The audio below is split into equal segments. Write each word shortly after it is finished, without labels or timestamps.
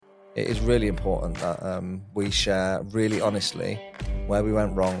It is really important that we share really honestly where we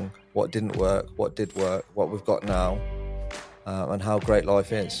went wrong, what didn't work, what did work, what we've got now, and how great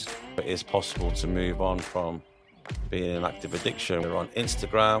life is. It is possible to move on from being in an active addiction. We're on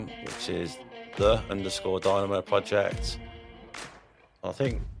Instagram, which is _Dynamo Project. I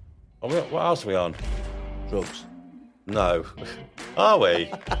think, what else are we on? Drugs. No. Are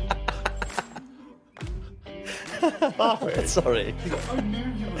we? Are we? Sorry.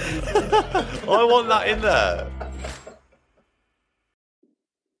 I want that in there.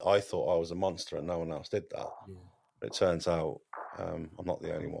 I thought I was a monster and no one else did that. Yeah. It turns out I'm not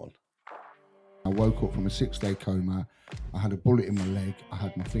the only one. I woke up from a 6-day coma. I had a bullet in my leg. I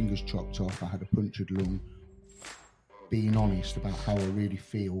had my fingers chopped off. I had a punctured lung. Being honest about how I really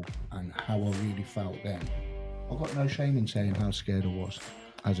feel and how I really felt then. I've got no shame in saying how scared I was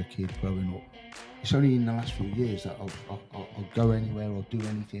as a kid growing up. It's only in the last few years that I'll go anywhere, I'll do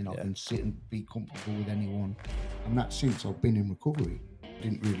anything, I can sit and be comfortable with anyone. And that's since I've been in recovery. I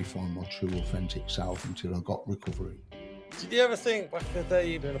didn't really find my true, authentic self until I got recovery. Did you ever think back in the day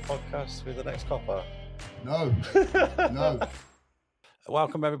you'd doing a podcast with the next copper? No, no.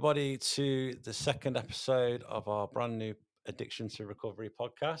 Welcome everybody to the second episode of our brand new Addiction to Recovery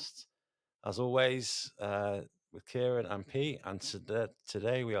podcast. As always, with Kieran and Pete, and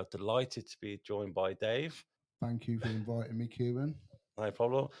today we are delighted to be joined by Dave. Thank you for inviting me, Kieran. No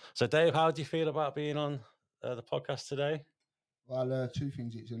problem. So Dave, how do you feel about being on the podcast today? Well, two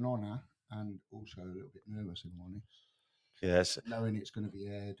things. It's an honour and also a little bit nervous, if I'm honest. Yes. Knowing it's going to be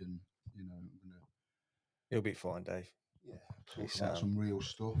aired and, you know, You'll be fine, Dave. Yeah. Talk about some real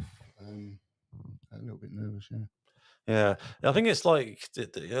stuff. A little bit nervous, yeah. Yeah, I think it's like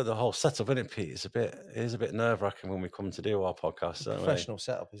the whole setup, isn't it, Pete? It is a bit nerve-wracking when we come to do our podcast. Professional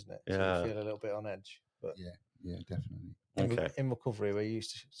setup, isn't it? Yeah. So you feel a little bit on edge. But yeah, definitely. In recovery, we're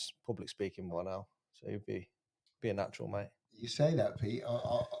used to public speaking by now, so you'd be a natural, mate. You say that, Pete.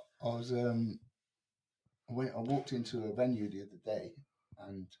 I was I walked into a venue the other day,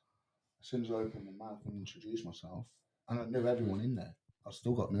 and as soon as I opened my mouth and introduced myself, and I knew everyone in there, I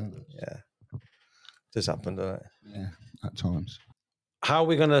still got nervous. Yeah. Does happen, doesn't it? Yeah, at times. How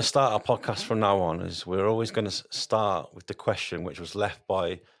we're going to start our podcast from now on is we're always going to start with the question which was left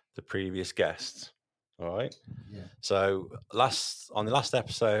by the previous guest. All right. Yeah. So on the last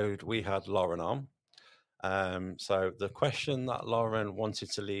episode, we had Lauren on. So the question that Lauren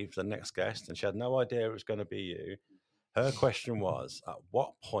wanted to leave the next guest, and she had no idea it was going to be you. Her question was, at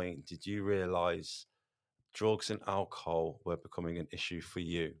what point did you realise drugs and alcohol were becoming an issue for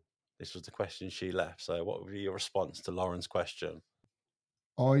you? This was the question she left. So what would be your response to Lauren's question?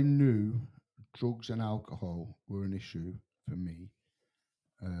 I knew drugs and alcohol were an issue for me,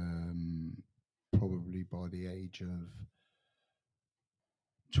 probably by the age of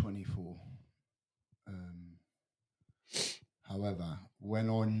 24. However, when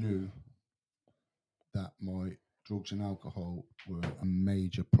I knew that my drugs and alcohol were a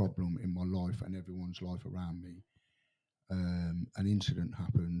major problem in my life and everyone's life around me, an incident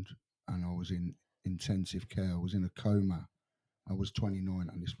happened and I was in intensive care. I was in a coma. I was 29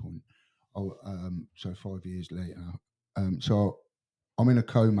 at this point. So 5 years later. So I'm in a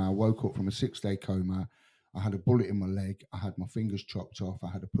coma. I woke up from a 6-day coma. I had a bullet in my leg. I had my fingers chopped off.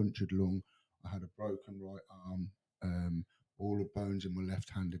 I had a punctured lung. I had a broken right arm. All the bones in my left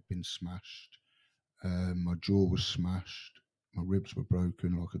hand had been smashed. My jaw was smashed. My ribs were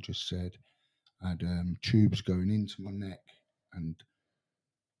broken, like I just said. I had tubes going into my neck and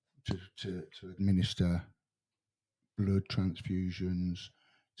to administer blood transfusions,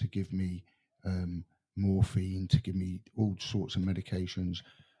 to give me morphine, to give me all sorts of medications.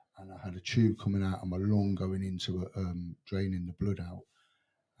 And I had a tube coming out of my lung going into draining the blood out.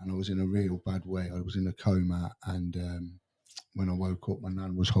 And I was in a real bad way. I was in a coma. And when I woke up, my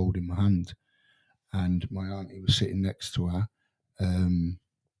nan was holding my hand. And my auntie was sitting next to her.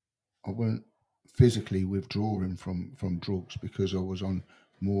 I weren't physically withdrawing from drugs because I was on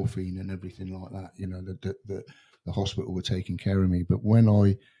morphine and everything like that. You know, the hospital were taking care of me. But when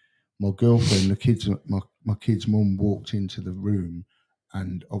my girlfriend, my kid's mum walked into the room,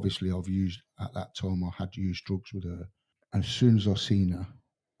 and obviously at that time I had used drugs with her. And as soon as I seen her,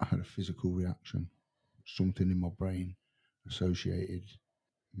 I had a physical reaction. Something in my brain associated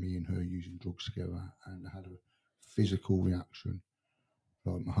me and her using drugs together, and I had a physical reaction.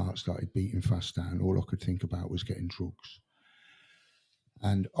 Like my heart started beating faster, and all I could think about was getting drugs.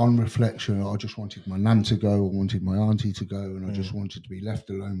 And on reflection, I just wanted my nan to go, I wanted my auntie to go, and I just wanted to be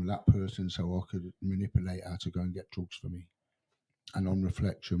left alone with that person so I could manipulate her to go and get drugs for me. And on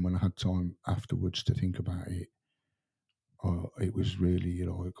reflection, when I had time afterwards to think about it, it was really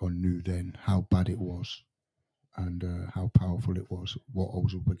like I knew then how bad it was and how powerful it was, what I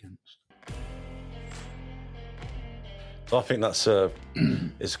was up against. So I think that's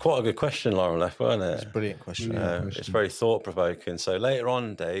it's quite a good question Lauren left, wasn't it? It's a brilliant question. It's very thought provoking. So later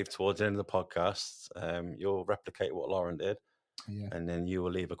on, Dave, towards the end of the podcast, you'll replicate what Lauren did, and then you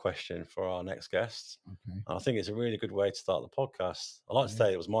will leave a question for our next guest. Okay. And I think it's a really good way to start the podcast. I like to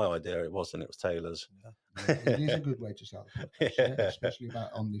say it was my idea. It wasn't. It was Taylor's. Yeah, it is a good way to start the podcast, especially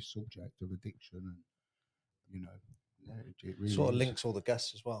about on this subject of addiction, and it really sort of links all the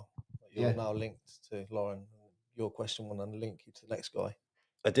guests as well. You're now linked to Lauren. Your question will then link you to the next guy.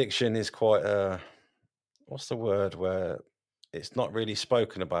 Addiction is quite what's the word where it's not really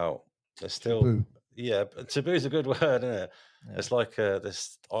spoken about. There's still taboo. Taboo is a good word, isn't it? Yeah. It's like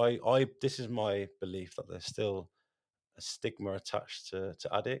this. This is my belief that there's still a stigma attached to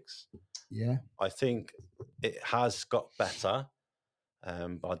addicts. Yeah, I think it has got better,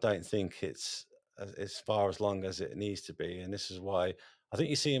 but I don't think it's as far as long as it needs to be. And this is why I think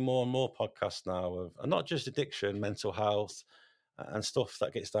you're seeing more and more podcasts now of and not just addiction, mental health, and stuff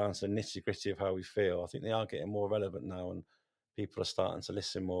that gets down to the nitty gritty of how we feel. I think they are getting more relevant now, and people are starting to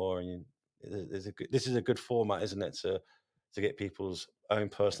listen more. And this is a good format, isn't it, to get people's own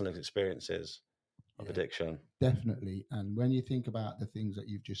personal experiences of addiction. Definitely. And when you think about the things that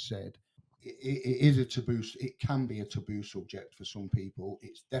you've just said, it is a taboo. It can be a taboo subject for some people.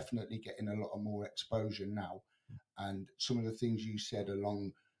 It's definitely getting a lot of more exposure now. And some of the things you said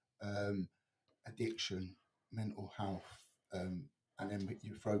along addiction, mental health, and then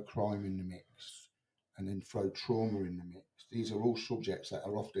you throw crime in the mix, and then throw trauma in the mix. These are all subjects that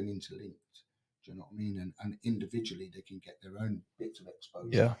are often interlinked. Do you know what I mean? And individually, they can get their own bits of exposure.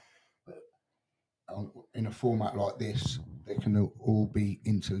 Yeah. But in a format like this, they can all be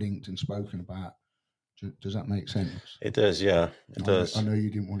interlinked and spoken about. Does that make sense? It does, yeah. It does. I know you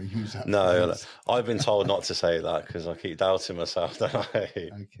didn't want to use that. No, I've been told not to say that because I keep doubting myself, don't I?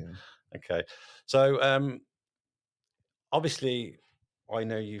 Okay. So, obviously, I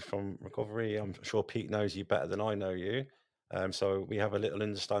know you from recovery. I'm sure Pete knows you better than I know you. So we have a little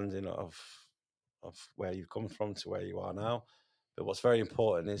understanding of where you've come from to where you are now. But what's very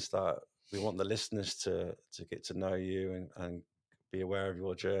important is that we want the listeners to get to know you and be aware of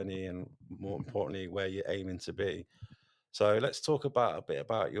your journey, and more importantly, where you're aiming to be. So let's talk a bit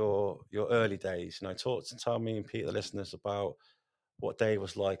about your early days. Tell me and Pete, the listeners, about what Dave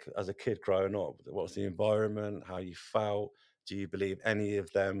was like as a kid growing up. What was the environment? How you felt? Do you believe any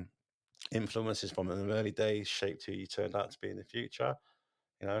of them influences from the early days shaped who you turned out to be in the future?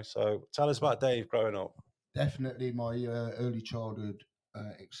 So tell us about Dave growing up. Definitely, my early childhood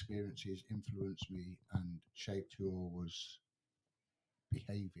experiences influenced me and shaped who I was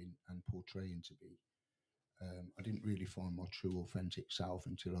behaving and portraying to be. I didn't really find my true, authentic self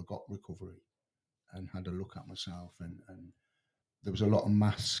until I got recovery and had a look at myself. And there was a lot of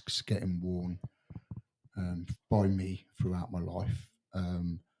masks getting worn by me throughout my life.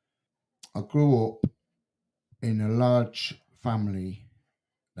 I grew up in a large family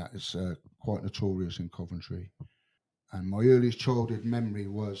that is quite notorious in Coventry. And my earliest childhood memory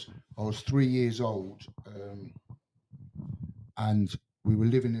was I was 3 years old, and we were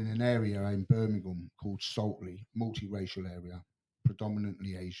living in an area in Birmingham called Saltley, multiracial area,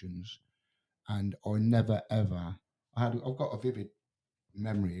 predominantly Asians. And I never ever, I've got a vivid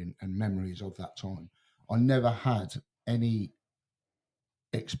memory and memories of that time. I never had any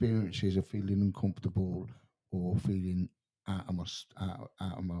experiences of feeling uncomfortable or feeling out of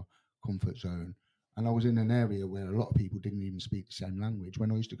my comfort zone. And I was in an area where a lot of people didn't even speak the same language.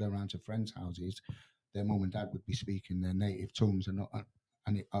 When I used to go around to friends' houses, their mum and dad would be speaking their native tongues, and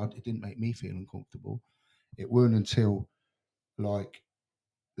it didn't make me feel uncomfortable. It weren't until like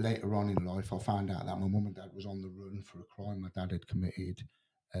later on in life I found out that my mum and dad was on the run for a crime my dad had committed,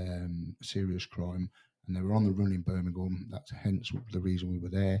 a serious crime, and they were on the run in Birmingham. That's hence the reason we were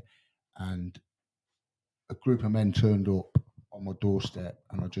there. And a group of men turned up on my doorstep,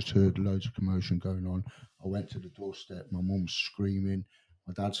 and I just heard loads of commotion going on. I went to the doorstep. My mum's screaming.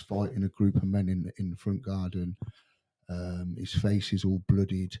 My dad's fighting a group of men in the front garden. His face is all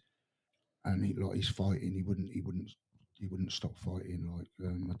bloodied, and he's fighting. He wouldn't stop fighting.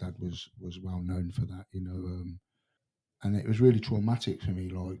 My dad was well known for that, and it was really traumatic for me,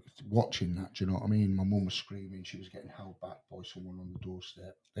 like watching that. Do you know what I mean? My mum was screaming. She was getting held back by someone on the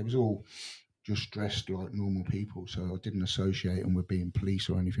doorstep. They was all just dressed like normal people, so I didn't associate them with being police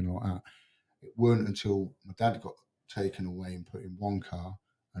or anything like that. It weren't until my dad got taken away and put in one car,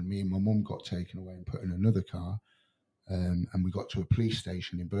 and me and my mum got taken away and put in another car, and we got to a police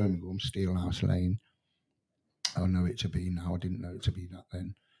station in Birmingham, Steelhouse Lane, I know it to be now. I didn't know it to be that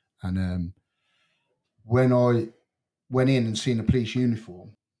then. And when I went in and seen a police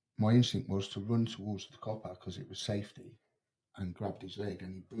uniform, my instinct was to run towards the copper because it was safety, and grabbed his leg,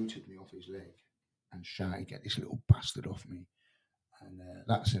 and he booted me off his leg and shouted, "Get this little bastard off me!" And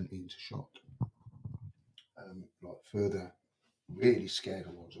that sent me into shock. Like further, really scared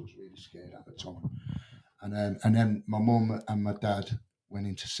I was. I was really scared at the time. And then my mum and my dad went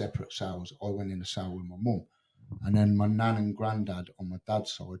into separate cells. I went in a cell with my mum, and then my nan and granddad on my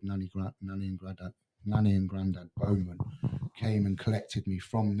dad's side, nanny and granddad Bowman, came and collected me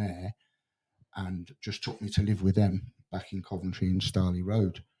from there, and just took me to live with them back in Coventry in Starley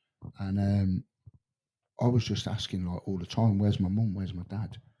Road. And I was just asking like all the time, "Where's my mum? Where's my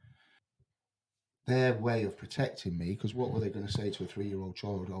dad?" Their way of protecting me, because what were they going to say to a 3-year-old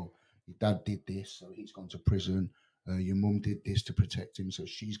child? "Oh, your dad did this, so he's gone to prison. Your mum did this to protect him, so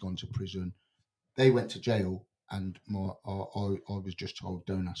she's gone to prison." They went to jail, and I was just told,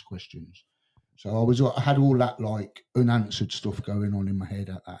 "Don't ask questions." So I had all that like unanswered stuff going on in my head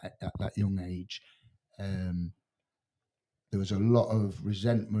at that young age. There was a lot of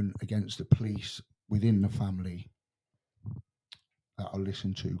resentment against the police within the family that I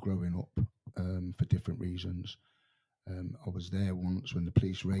listened to growing up for different reasons. I was there once when the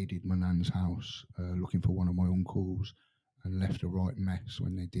police raided my nan's house looking for one of my uncles, and left a right mess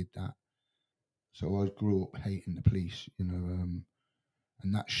when they did that. So I grew up hating the police, and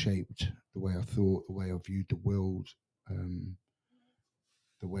that shaped the way I thought, the way I viewed the world,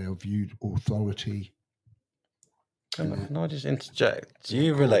 the way I viewed authority. Can I just interject? Do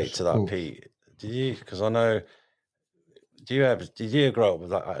you relate to that, Pete? Do you? Because I know. Did you grow up with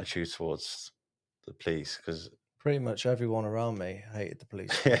that attitude towards the police? Because pretty much everyone around me hated the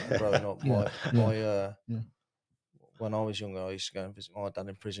police growing up. When I was younger, I used to go and visit my dad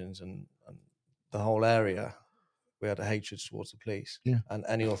in prisons, and the whole area, we had a hatred towards the police and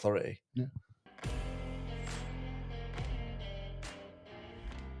any authority. Yeah.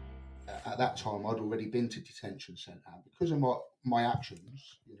 At that time, I'd already been to detention centre because of my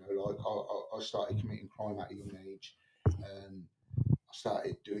actions. Like I started committing crime at a young age. I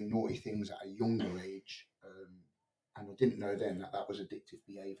started doing naughty things at a younger age, and I didn't know then that was addictive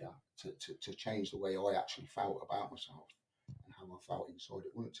behaviour to change the way I actually felt about myself and how I felt inside.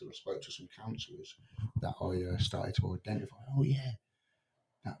 It wasn't until I spoke to some counsellors that I started to identify, oh yeah,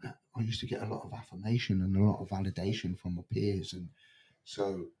 that I used to get a lot of affirmation and a lot of validation from my peers, and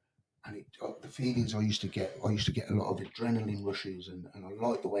so. And the feelings I used to get a lot of adrenaline rushes, and I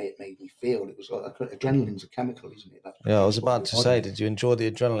liked the way it made me feel. It was like adrenaline's a chemical, isn't it? I was about to say, did you enjoy the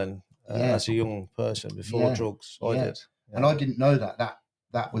adrenaline as a young person before drugs? I did. Yeah. And I didn't know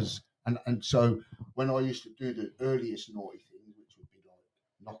that was, and so when I used to do the earliest naughty things, which would be like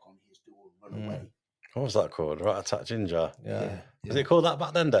knock on his door and run away. What was that called? Rat a tat ginger. Yeah. Was it called that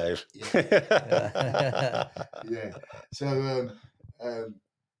back then, Dave? Yeah. Yeah. So,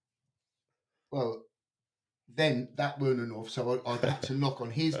 well, then that weren't enough, so I'd have to knock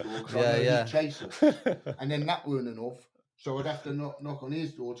on his door because I know he'd chase us. And then that weren't enough, so I'd have to knock on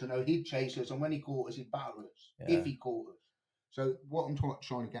his door to know he'd chase us, and when he caught us, he'd battle us, if he caught us. So what I'm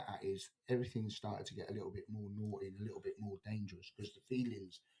trying to get at is everything started to get a little bit more naughty and a little bit more dangerous because the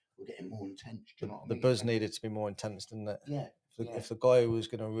feelings were getting more intense. Do you know what I mean? The buzz needed to be more intense, didn't it? Yeah. If the guy who was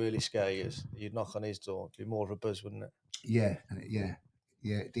going to really scare you, you'd knock on his door, it'd be more of a buzz, wouldn't it? Yeah,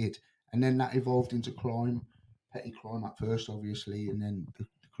 it did. And then that evolved into crime, petty crime at first, obviously, and then the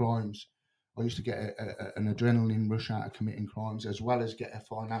crimes. I used to get an adrenaline rush out of committing crimes, as well as get a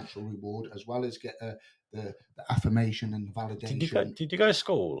financial reward, as well as get the affirmation and the validation. Did you go to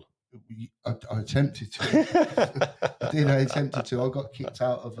school? I attempted to. I attempted to. I got kicked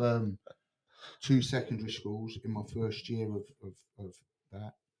out of 2 secondary schools in my first year of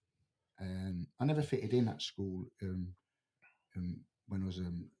that. I never fitted in at school when I was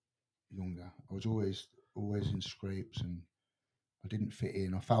younger. I was always in scrapes, and I didn't fit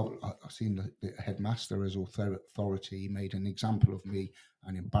in. I felt I seen the headmaster as authority. He made an example of me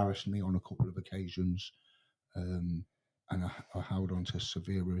and embarrassed me on a couple of occasions, and I held on to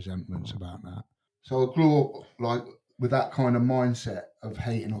severe resentments about that. So I grew up like with that kind of mindset of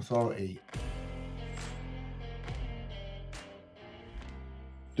hating authority.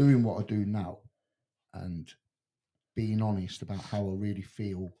 Doing what I do now and being honest about how I really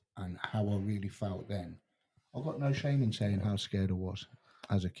feel and how I really felt then, I've got no shame in saying how scared I was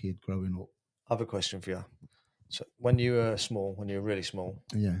as a kid growing up. I have a question for you. So when you were really small,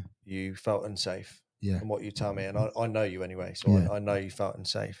 you felt unsafe. Yeah. From what you tell me, and I know you anyway, so I know you felt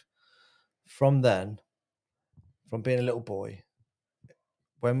unsafe. From then, from being a little boy,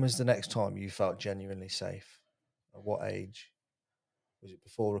 when was the next time you felt genuinely safe? At what age? Was it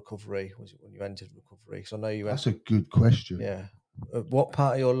before recovery? Was it when you entered recovery? Because I know you That's a good question. Yeah. At what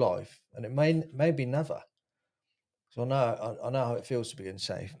part of your life? And it may be never. So I know how it feels to be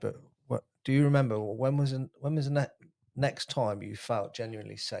unsafe. But what do you remember? When was the next time you felt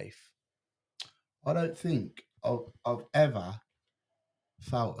genuinely safe? I don't think I've ever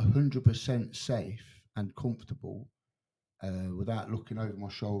felt 100% safe and comfortable without looking over my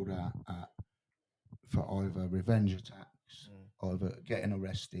shoulder for either revenge attacks, either getting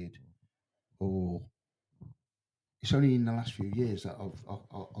arrested, or it's only in the last few years that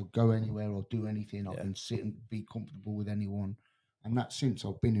I'll go anywhere or do anything. I can sit and be comfortable with anyone, and that's since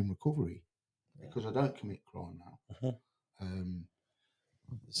I've been in recovery because I don't commit crime now.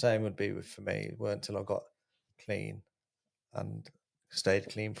 The same would be for me. It weren't until I got clean and stayed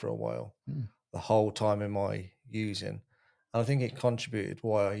clean for a while. The whole time in my using. And I think it contributed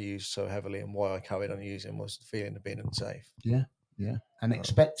why I used so heavily and why I carried on using was the feeling of being unsafe. Yeah. And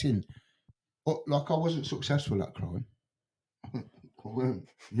expecting, like I wasn't successful at crime. I weren't,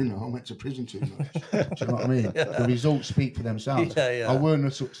 I went to prison too much. Do you know what I mean? Yeah. The results speak for themselves. Yeah. I weren't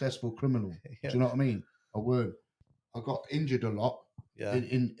a successful criminal. Yeah. Do you know what I mean? I weren't. I got injured a lot. Yeah.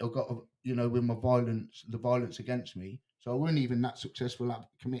 I got, with my violence, the violence against me. So I weren't even that successful at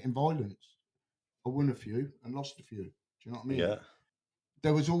committing violence. I won a few and lost a few. Do you know what I mean? Yeah.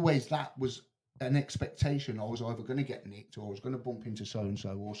 There was always was an expectation. I was either going to get nicked or I was going to bump into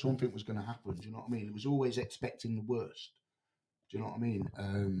so-and-so or something was going to happen. Do you know what I mean? It was always expecting the worst. Do you know what I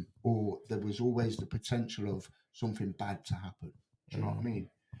mean? Or there was always the potential of something bad to happen. Do you know what I mean?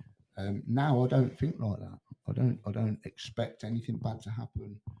 Now I don't think like that. I don't expect anything bad to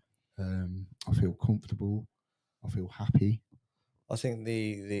happen. I feel comfortable. I feel happy. I think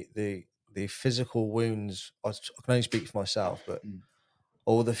the physical wounds, I can only speak for myself, but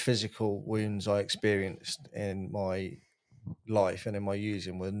all the physical wounds I experienced in my life and in my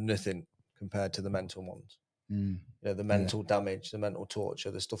using were nothing compared to the mental ones. The mental damage, the mental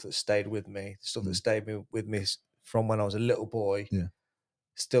torture, the stuff that stayed with me, the stuff that stayed with me from when I was a little boy.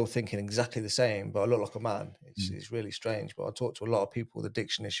 Still thinking exactly the same, but I look like a man. It's really strange. But I talk to a lot of people with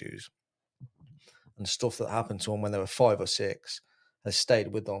addiction issues, and stuff that happened to them when they were 5 or 6 has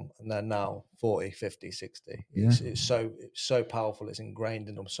stayed with them, and they're now 40, 50, 60. It's so powerful. It's ingrained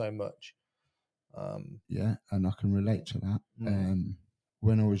in them so much. And I can relate to that.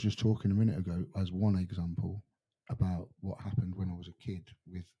 When I was just talking a minute ago, as one example about what happened when I was a kid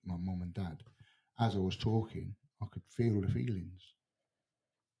with my mum and dad, as I was talking, I could feel the feelings.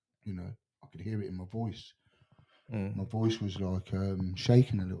 I could hear it in my voice. My voice was like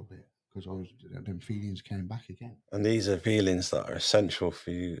shaking a little bit because them feelings came back again. And these are feelings that are essential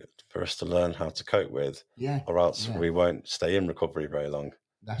for us to learn how to cope with. Or else we won't stay in recovery very long.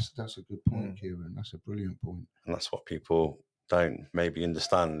 That's a good point, Kieran. That's a brilliant point. And that's what people don't maybe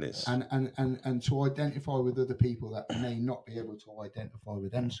understand. And to identify with other people that may not be able to identify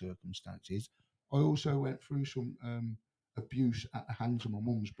with them circumstances, I also went through some abuse at the hands of my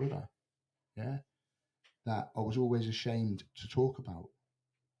mum's brother. That I was always ashamed to talk about.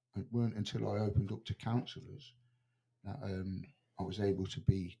 It weren't until I opened up to counsellors that I was able to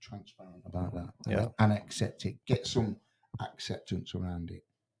be transparent about that and accept it, get some acceptance around it,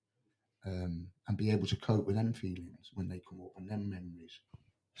 and be able to cope with them feelings when they come up and them memories.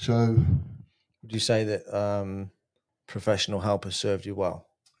 So, would you say that professional help has served you well?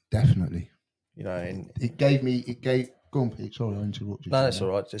 Definitely. It gave. Go on, Pete. Sorry, I interrupted. No, that's all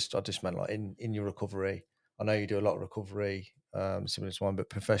right. I just meant like in your recovery. I know you do a lot of recovery, similar to mine, but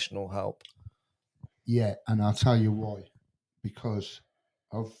professional help. Yeah, and I'll tell you why. Because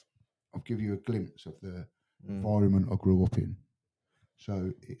I'll give you a glimpse of the environment I grew up in.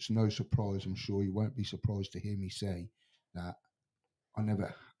 So it's no surprise. I'm sure you won't be surprised to hear me say that I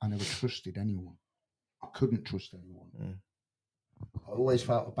never trusted anyone. I couldn't trust anyone. I always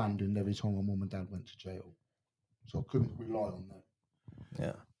felt abandoned every time my mum and dad went to jail. So I couldn't rely on them.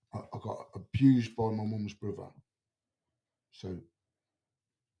 Yeah. I got abused by my mum's brother. So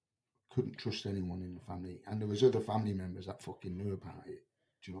couldn't trust anyone in the family. And there was other family members that fucking knew about it.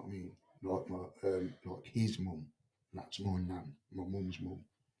 Do you know what I mean? Like my like his mum, that's my nan, my mum's mum,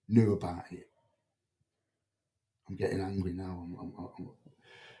 knew about it. I'm getting angry now.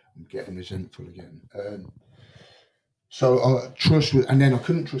 I'm getting resentful again. So I and then I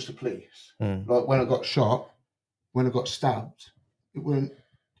couldn't trust the police. Like when I got shot, when I got stabbed, it weren't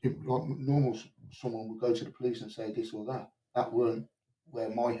like normal. Someone would go to the police and say this or that. That weren't where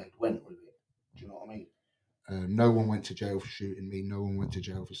my head went with it. Do you know what I mean? No one went to jail for shooting me. No one went to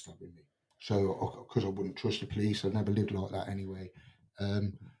jail for stabbing me. So because I wouldn't trust the police, I never lived like that anyway.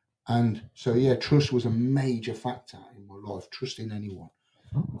 And so, yeah, trust was a major factor in my life, trusting anyone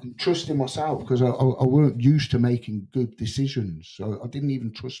and trusting myself, because I weren't used to making good decisions. So I didn't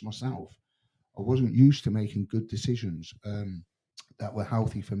even trust myself. I wasn't used to making good decisions that were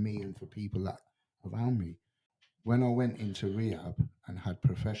healthy for me and for people that around me. When I went into rehab and had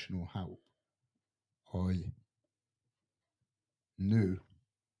professional help, I knew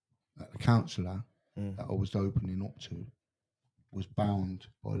that the counsellor that I was opening up to was bound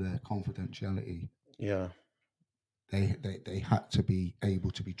by their confidentiality. Yeah. They had to be able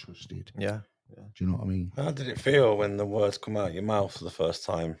to be trusted. Yeah. Do you know what I mean? How did it feel when the words come out of your mouth for the first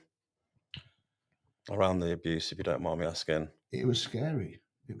time around the abuse, if you don't mind me asking? It was scary.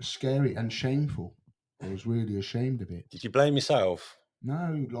 It was scary and shameful. I was really ashamed of it. Did you blame yourself?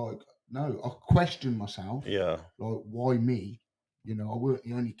 No, I questioned myself. Yeah. Like, why me? You know, I weren't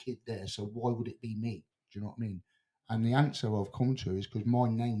the only kid there, so why would it be me? Do you know what I mean? And the answer I've come to is because my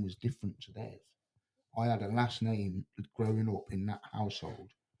name was different to theirs. I had a last name growing up in that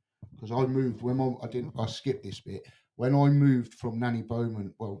household. Because I moved I skipped this bit. When I moved from Nanny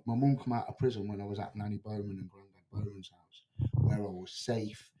Bowman, well, my mum came out of prison when I was at Nanny Bowman and Grandad Bowman's house, where I was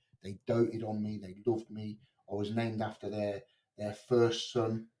safe. They doted on me. They loved me. I was named after their first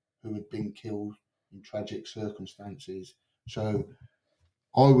son, who had been killed in tragic circumstances. So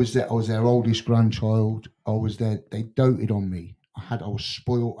I was their oldest grandchild. I was there. They doted on me. I was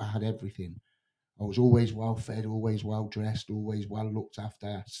spoiled. I had everything. I was always well fed, always well dressed, always well looked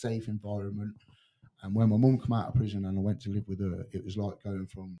after, safe environment. And when my mum came out of prison and I went to live with her, it was like going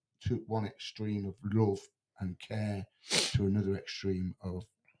from one extreme of love and care to another extreme of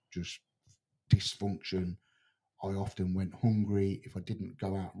just dysfunction. I often went hungry. If I didn't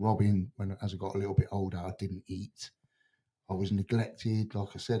go out robbing, as I got a little bit older, I didn't eat. I was neglected. Like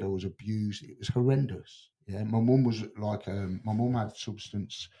I said, I was abused. It was horrendous. Yeah, my mum was like, my mum had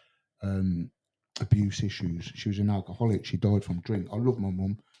substance abuse issues. She was an alcoholic. She died from drink. I love my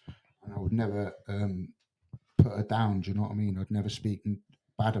mum, and I would never put her down. Do you know what I mean? I'd never speak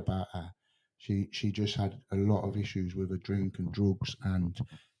bad about her. She just had a lot of issues with her drink and drugs, and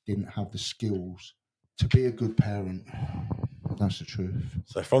didn't have the skills to be a good parent. That's the truth.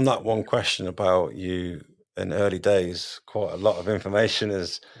 So from that one question about you in early days, quite a lot of information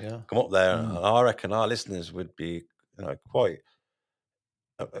has come up there, and I reckon our listeners would be, quite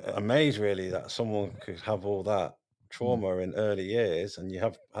amazed really that someone could have all that trauma in early years, and you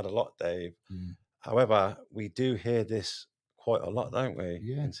have had a lot, Dave. However, we do hear this quite a lot, don't we?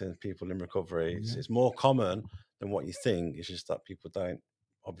 Yeah. In terms of people in recovery, it's more common than what you think. It's just that people don't,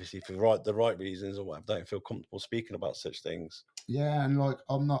 obviously for the right reasons or whatever, don't feel comfortable speaking about such things. Yeah, and like,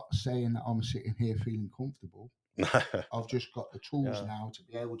 I'm not saying that I'm sitting here feeling comfortable. I've just got the tools now to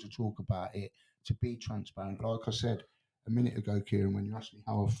be able to talk about it, to be transparent. Like I said a minute ago, Kieran, when you asked me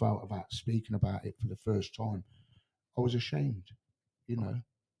how I felt about speaking about it for the first time, I was ashamed. You know,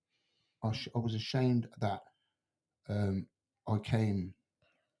 I was ashamed that I came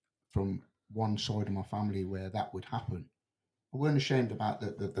from one side of my family where that would happen. I weren't ashamed about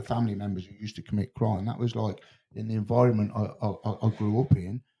the family members who used to commit crime. That was like, in the environment I grew up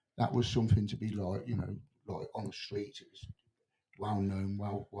in, that was something to be like, like on the streets. It was well known,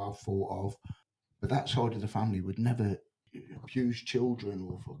 well thought of. But that side of the family would never abuse children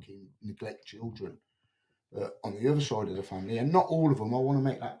or fucking neglect children. But on the other side of the family, and not all of them, I want to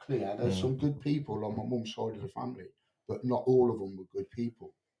make that clear, there's some good people on my mum's side of the family, but not all of them were good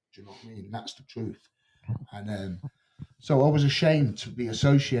people. Do you know what I mean? That's the truth. And so I was ashamed to be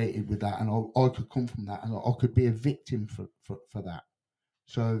associated with that, and I could come from that, and I could be a victim for that.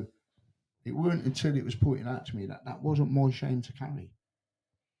 So it weren't until it was pointed out to me that that wasn't my shame to carry.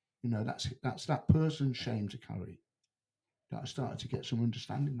 That's that person's shame to carry. That I started to get some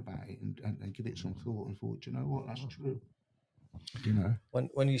understanding about it and give it some thought, and thought, you know what, that's true.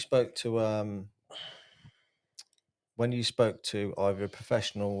 When you spoke to either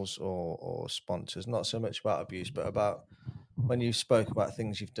professionals or sponsors, not so much about abuse, but about when you spoke about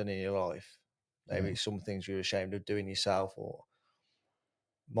things you've done in your life, maybe some things you're ashamed of doing yourself, or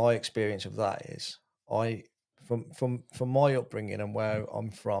my experience of that is from my upbringing and where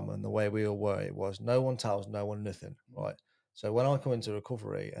I'm from and the way we all were, it was no one tells no one nothing, right? So when I come into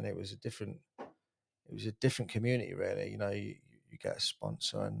recovery, and it was a different community, really. You get a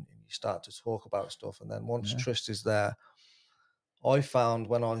sponsor and you start to talk about stuff, and then once trust is there, I found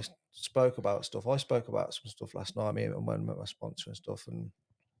when I spoke about stuff, I spoke about some stuff last night, me and when met my sponsor and stuff, and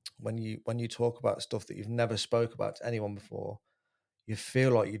when you talk about stuff that you've never spoke about to anyone before, you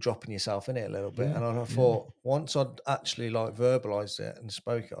feel like you're dropping yourself in it a little bit. And I thought, once I'd actually like verbalized it and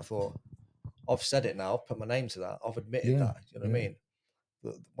spoke it, I thought, I've said it now, I've put my name to that, I've admitted that, you know what I mean?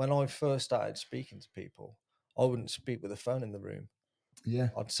 when I first started speaking to people, I wouldn't speak with a phone in the room. Yeah.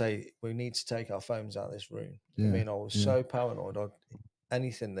 I'd say we need to take our phones out of this room. Yeah. I mean, I was so paranoid.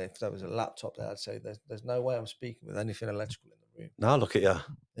 Anything if there was a laptop there, I'd say there's no way I'm speaking with anything electrical in the room. Now look at you.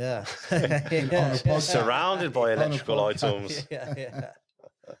 Yeah. Surrounded by electrical items. Yeah.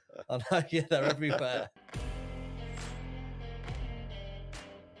 I know, yeah, they're everywhere.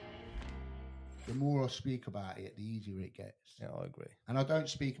 The more I speak about it, the easier it gets. Yeah, I agree. And I don't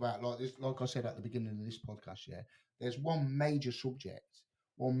speak about like this, like I said at the beginning of this podcast. Yeah, there's one major subject,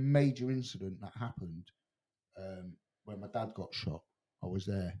 one major incident that happened when my dad got shot. I was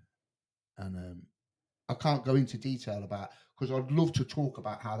there, and I can't go into detail about because I'd love to talk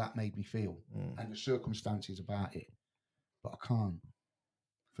about how that made me feel and the circumstances about it, but I can't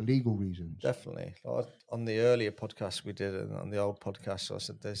for legal reasons. Definitely. Like on the earlier podcast we did and on the old podcast, I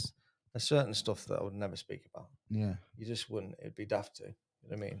said there's certain stuff that I would never speak about. Yeah. You just wouldn't. It'd be daft to. You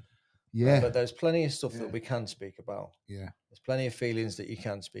know what I mean? Yeah. But there's plenty of stuff that we can speak about. Yeah. There's plenty of feelings that you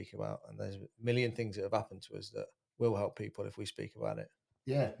can speak about. And there's a million things that have happened to us that will help people if we speak about it.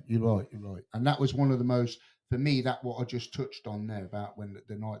 Yeah, you're right. And that was one of the most, for me, that what I just touched on there about when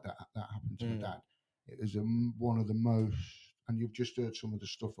the night that happened to my dad. It was one of the most, and you've just heard some of the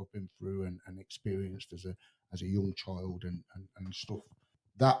stuff I've been through and experienced as a young child and stuff.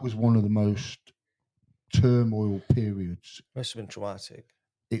 That was one of the most turmoil periods. Must have been traumatic.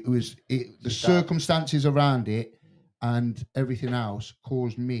 It was the circumstances around it and everything else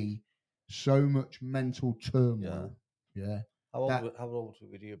caused me so much mental turmoil. Yeah. How old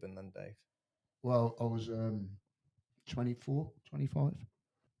would you have been then, Dave? Well, I was 24, 25.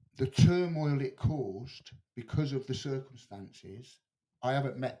 The turmoil it caused because of the circumstances, I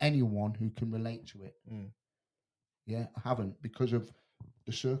haven't met anyone who can relate to it. Yeah, I haven't, because of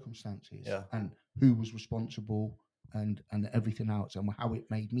the circumstances and who was responsible and everything else and how it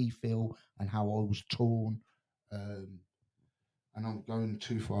made me feel and how I was torn. And I'm going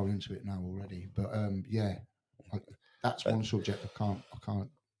too far into it now already. But that's one subject I can't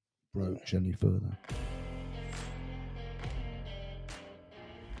broach any further.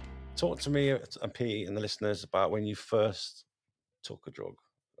 Talk to me and Pete and the listeners about when you first took a drug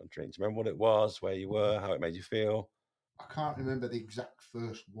or drink. Do you remember what it was, where you were, how it made you feel? I can't remember the exact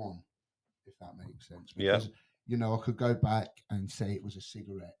first one, if that makes sense. Because, I could go back and say it was a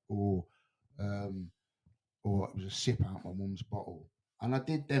cigarette or it was a sip out my mum's bottle. And I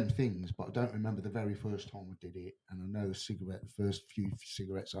did them things, but I don't remember the very first time I did it. And I know the first few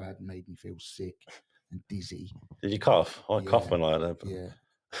cigarettes I had made me feel sick and dizzy. Did you cough? I coughed when I had it. Yeah.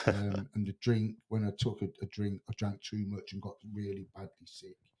 And the drink, when I took a drink, I drank too much and got really badly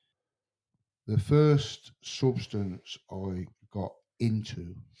sick. The first substance I got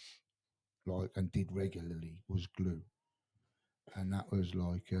into, and did regularly, was glue. And that was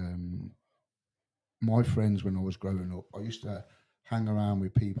my friends when I was growing up. I used to hang around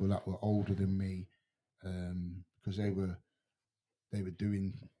with people that were older than me because they were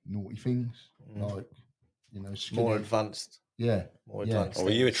doing naughty things, more advanced. Yeah, more advanced. Or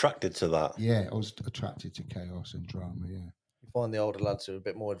were you attracted to that? Yeah, I was attracted to chaos and drama. Yeah, you find the older lads who are a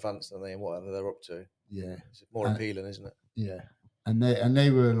bit more advanced than they and whatever they're up to. Yeah, it's more appealing, isn't it? Yeah, and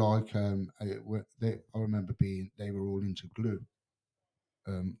they were like I remember they were all into glue,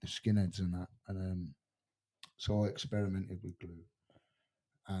 the skinheads and that, and so I experimented with glue,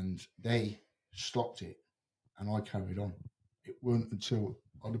 and they stopped it, and I carried on. It weren't until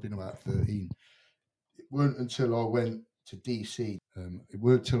I'd have been about 13. It weren't until I went to DC. It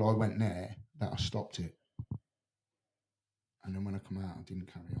weren't until I went there that I stopped it. And then when I come out, I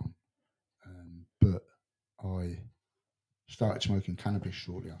didn't carry on. But I started smoking cannabis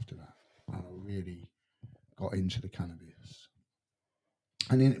shortly after that. And I really got into the cannabis.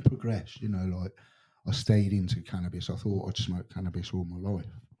 And then it progressed, I stayed into cannabis. I thought I'd smoke cannabis all my life.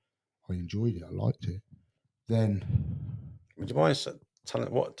 I enjoyed it. I liked it. Then... Would you mind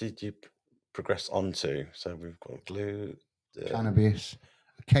telling what did you progress onto? So we've got glue, cannabis.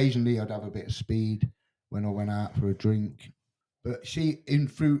 Occasionally, I'd have a bit of speed when I went out for a drink. But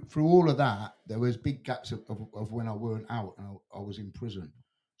through all of that, there was big gaps of when I weren't out and I was in prison.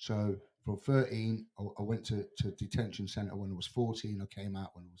 So from 13, I went to detention centre when I was 14. I came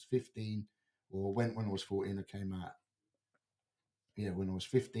out when I was 15. Or went when I was 14. I came out. Yeah, when I was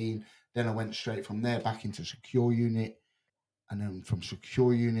 15. Then I went straight from there back into secure unit. And then from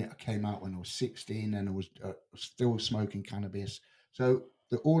secure unit, I came out when I was 16 and I was still smoking cannabis. So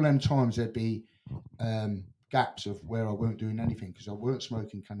all them times there'd be gaps of where I weren't doing anything because I weren't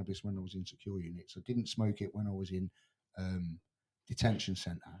smoking cannabis when I was in secure units. I didn't smoke it when I was in detention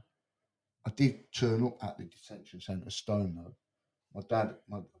centre. I did turn up at the detention centre stoned though. My dad,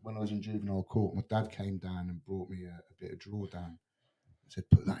 when I was in juvenile court, my dad came down and brought me a bit of drawdown. He said,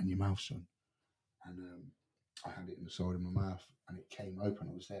 "Put that in your mouth, son." And I had it in the side of my mouth, and it came open.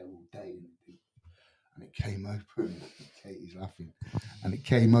 I was there all day, and it came open. Katie's laughing, and it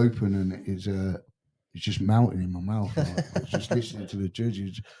came open, and it's just melting in my mouth. I was just listening to the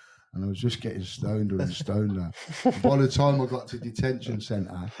judges, and I was just getting stoned and stoned. By the time I got to detention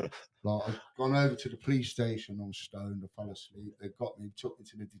centre, like I'd gone over to the police station, I was stoned, I fell asleep. They got me, took me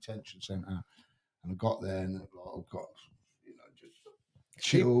to the detention centre, and I got there, and like I got, just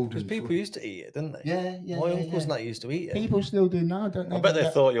chilled. Because people used to eat it, didn't they? Yeah. My uncles and that used to eat it. People still do now, don't they? I bet they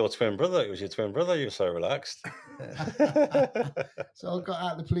thought your twin brother. It was your twin brother. You were so relaxed. So I got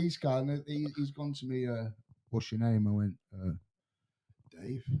out the police car, and he's gone to me. What's your name? I went,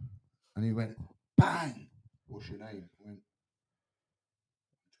 Dave, and he went, bang. What's your name? I went.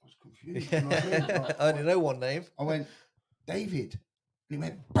 I was confused. I only know one name. I went, David, and he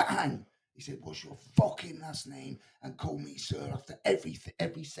went, bang. He said, "What's your fucking last name?" And call me sir after every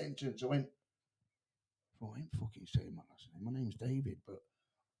sentence. I went, "Oh, I ain't fucking saying my last name. My name's David," but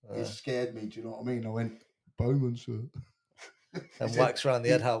it scared me. Do you know what I mean? I went, "Bowman, sir." And wax around the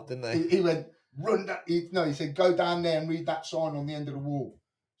head helped, didn't they? He went, "Run that." He said, "Go down there and read that sign on the end of the wall."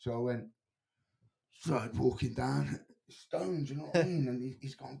 So I went, started walking down, stoned. You know what I mean? And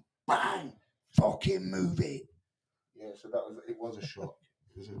he's gone, bang, fucking move it. Yeah. So it was a shock.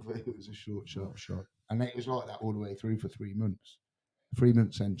 It was a short, sharp shot. And it was like that all the way through for 3 months.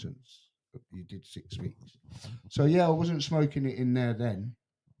 3-month sentence. You did 6 weeks. So, yeah, I wasn't smoking it in there then.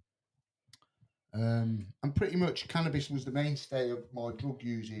 And pretty much cannabis was the mainstay of my drug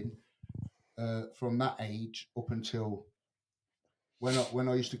using from that age up until when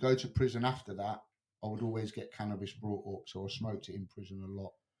I used to go to prison after that, I would always get cannabis brought up. So I smoked it in prison a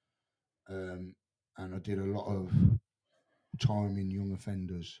lot. And I did a lot of time in young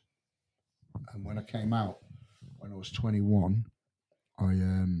offenders. And when I came out, when I was 21,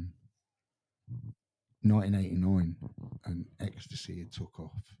 1989, and ecstasy had took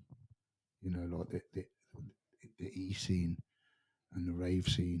off. You know, like the E scene and the rave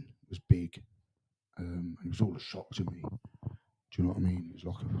scene was big. And it was all a shock to me. Do you know what I mean? It was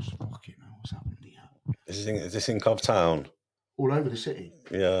like, I was fucking hell, what's happened here? Is this in Cobtown? All over the city.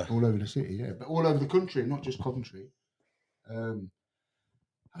 Yeah. All over the city, yeah. But all over the country, not just Coventry.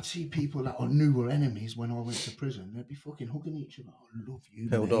 I'd see people that I knew were enemies when I went to prison. They'd be fucking hugging each other. I love you,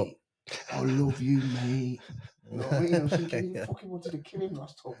 Filled mate. I love you, mate. You know what I mean? I was thinking, you fucking wanted to kill him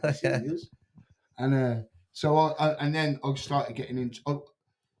last time I seen you. And so and then I started getting into.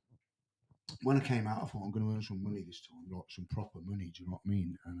 When I came out, I thought I'm going to earn some money this time, like some proper money. Do you know what I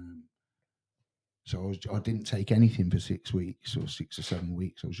mean? And so I didn't take anything for 6 weeks or 6 or 7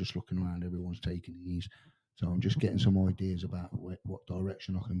 weeks. I was just looking around. Everyone's taking these. So I'm just getting some ideas about what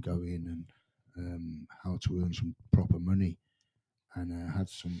direction I can go in and how to earn some proper money. And I had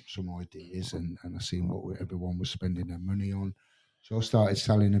some ideas, and I seen what everyone was spending their money on. So I started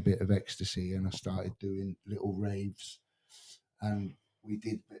selling a bit of ecstasy, and I started doing little raves, and we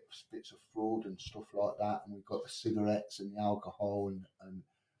did bits of fraud and stuff like that. And we got the cigarettes and the alcohol, and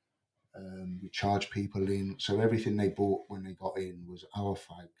we charged people in. So everything they bought when they got in was our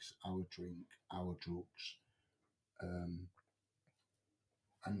fags, our drink, our drugs. And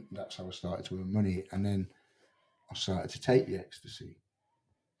that's how I started to earn money. And then I started to take the ecstasy.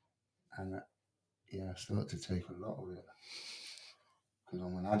 And I started to take a lot of it because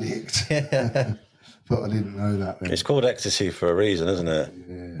I'm an addict. But I didn't know that then. It's called ecstasy for a reason, isn't it?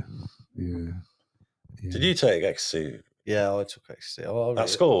 Yeah. Did you take ecstasy? Yeah, I took ecstasy. At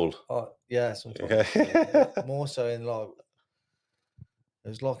school? Yeah, sometimes. Yeah. More so in like, it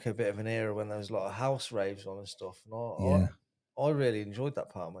was like a bit of an era when there was a lot of house raves on and stuff. And I really enjoyed that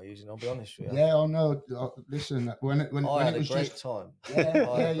part of my using, I'll be honest with you. Yeah, I know. Listen, when it was great just time. I had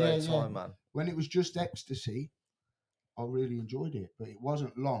a great time, man. When it was just ecstasy, I really enjoyed it, but it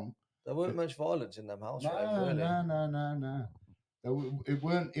wasn't long. There weren't much violence in them house raves, really. No. It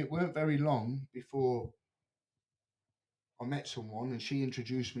weren't very long before I met someone, and she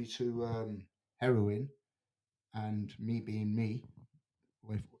introduced me to heroin, and me being me,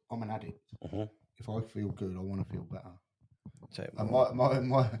 I'm an addict. Mm-hmm. If I feel good, I want to feel better. And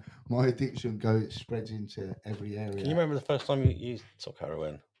my addiction spreads into every area. Can you remember the first time you took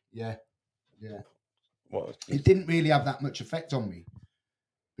heroin? Yeah. What? It didn't really have that much effect on me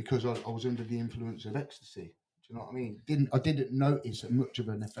because I was under the influence of ecstasy. Do you know what I mean? I didn't notice much of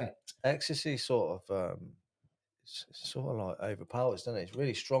an effect. Ecstasy sort of it's sort of like overpowers, doesn't it? It's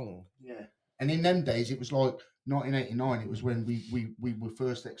really strong. Yeah. And in them days, it was like 1989. It was when we were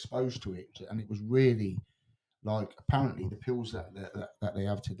first exposed to it, and it was really Like apparently the pills that they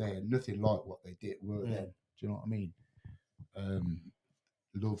have today are nothing like what they were then. Do you know what I mean?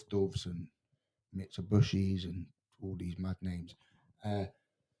 Love Doves and Mitsubushi's and all these mad names, and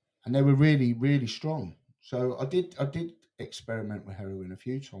they were really, really strong. So I did experiment with heroin a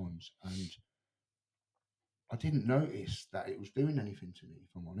few times, and I didn't notice that it was doing anything to me,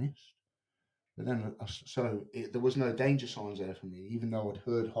 if I'm honest. But then, there was no danger signs there for me, even though I'd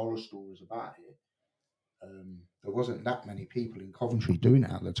heard horror stories about it. There wasn't that many people in Coventry doing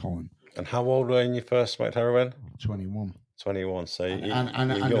it at the time. And how old were you when you first smoked heroin? 21. 21. So and you're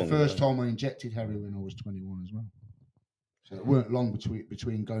young, the first time I injected heroin, I was 21 as well. So it weren't long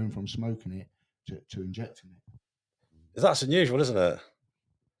between going from smoking it to injecting it. That's unusual, isn't it?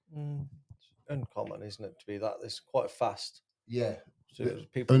 It's uncommon, isn't it, to be that? It's quite fast. Yeah. So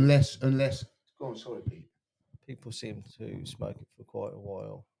people, unless. Go on, sorry, Pete. People seem to smoke it for quite a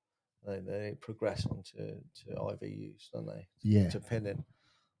while. They progress onto IV use, don't they? Yeah. To pinning.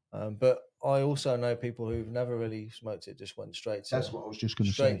 But I also know people who've never really smoked it, just went straight to. That's what I was just going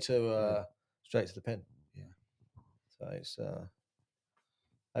to say. Straight to the pin. Yeah. So it's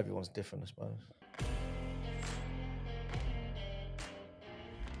everyone's different, I suppose.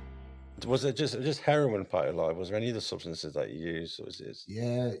 Was it just heroin part of life? Was there any other substances that you used? Or was it?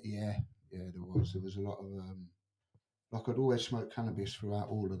 Yeah. There was a lot of like I'd always smoke cannabis throughout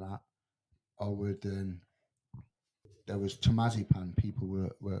all of that. I would. There was Temazepam. People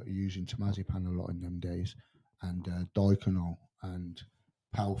were using Temazepam a lot in them days, and Diconol and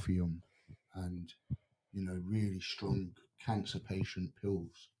Palfium, and really strong cancer patient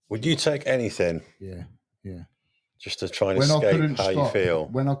pills. Would you take anything? Yeah. Just to try and escape how you feel.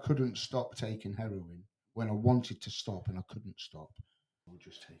 When I couldn't stop taking heroin, when I wanted to stop and I couldn't stop, I would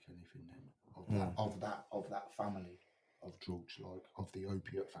just take anything then of that family of drugs, like of the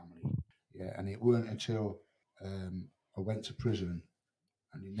opiate family. Yeah, and it weren't until I went to prison,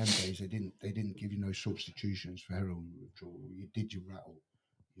 and in them days they didn't give you no substitutions for heroin withdrawal. You did your rattle,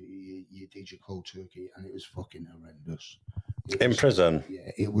 you did your cold turkey, and it was fucking horrendous. In prison?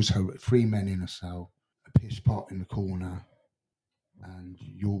 Yeah, it was 3 men in a cell, a piss pot in the corner, and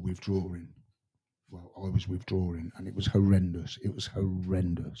you're withdrawing. Well, I was withdrawing, and it was horrendous. I was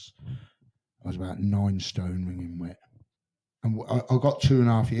about 9 stone wringing wet. And I got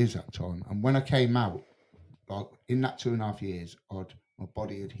 2.5 years that time. And when I came out, like in that 2.5 years, my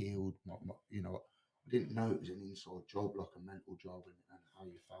body had healed. I didn't know it was an inside job, like a mental job, and how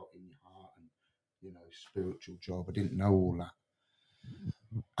you felt in your heart, and spiritual job. I didn't know all that.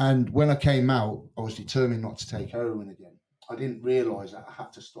 And when I came out, I was determined not to take heroin again. I didn't realise that I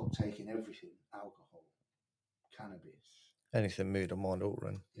had to stop taking everything: alcohol, cannabis, anything mood or mind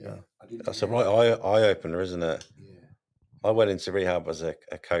altering. Yeah. That's a right eye opener, isn't it? Yeah. I went into rehab as a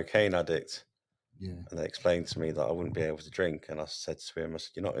cocaine addict. Yeah. And they explained to me that I wouldn't be able to drink. And I said to him,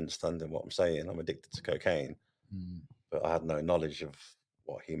 "You're not understanding what I'm saying. I'm addicted to cocaine." But I had no knowledge of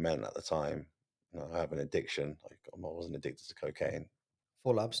what he meant at the time. I have an addiction. I wasn't addicted to cocaine.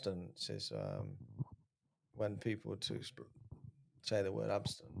 Full abstinence is when people say the word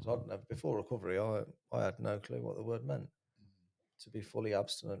abstinence. Before recovery, I had no clue what the word meant. To be fully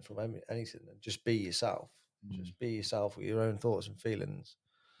abstinent from anything and just be yourself. Just be yourself with your own thoughts and feelings.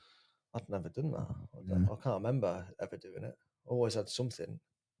 I'd never done that. I can't remember ever doing it. I always had something,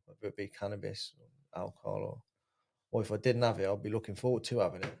 whether it be cannabis or alcohol, or if I didn't have it, I'd be looking forward to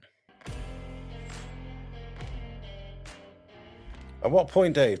having it. At what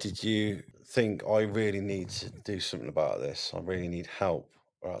point, Dave, did you think I really need to do something about this? I really need help,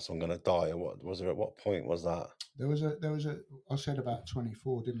 or else I'm going to die? Or what was there? At what point was that? There was a. I said about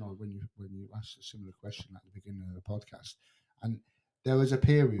 24, didn't I? When you asked a similar question at the beginning of the podcast, and there was a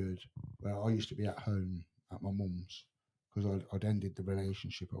period where I used to be at home at my mum's because I'd ended the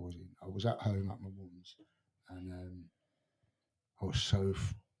relationship I was in. I was at home at my mum's, and I was so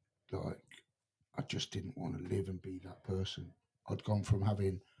I just didn't want to live and be that person. I'd gone from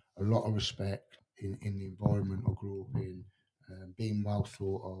having a lot of respect in the environment I grew up in, being well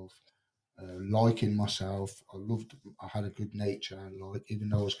thought of, liking myself. I had a good nature. Like, even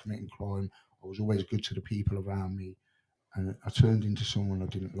though I was committing crime, I was always good to the people around me. And I turned into someone I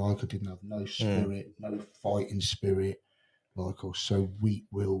didn't like. I didn't have no spirit, no fighting spirit. Like, I was so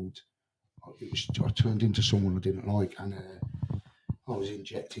weak-willed. I turned into someone I didn't like, and I was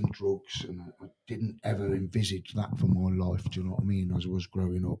injecting drugs, and I didn't ever envisage that for my life. Do you know what I mean? As I was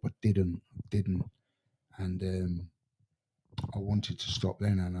growing up, I didn't, and I wanted to stop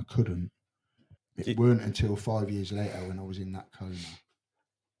then, and I couldn't. It weren't until 5 years later, when I was in that coma,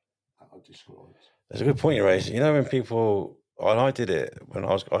 that I described. There's a good point you raised. When people, and I did it when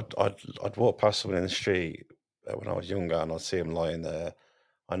I'd walk past someone in the street when I was younger and I'd see him lying there.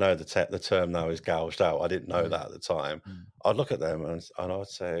 I know the term now is gouged out. I didn't know that at the time. I'd look at them and I'd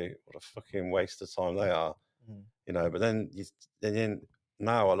say, what a fucking waste of time they are, you know. But then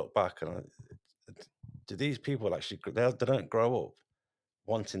now I look back and do these people actually, they don't grow up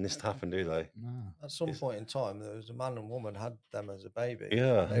wanting this to happen, do they? No. At some point in time, there was a man and woman had them as a baby.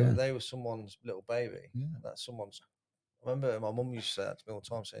 Yeah. They were someone's little baby. Yeah. That's someone's. I remember my mum used to say that to me all the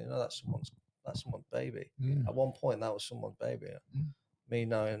time, saying, that's someone's baby. Yeah. At one point, that was someone's baby. Me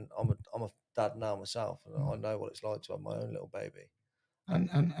knowing I'm a dad now myself, and I know what it's like to have my own little baby. And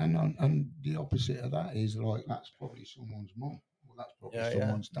the opposite of that is like that's probably someone's mum, or that's probably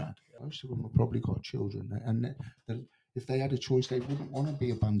someone's dad. Most of them have probably got children, and if they had a choice, they wouldn't want to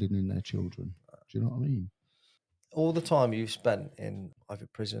be abandoning their children. Do you know what I mean? All the time you've spent in either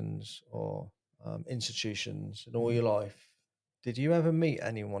prisons or institutions in all your life, did you ever meet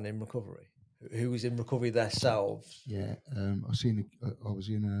anyone in recovery who was in recovery themselves? Yeah, I was in.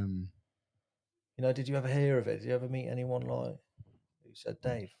 You know, did you ever hear of it? Did you ever meet anyone like who said,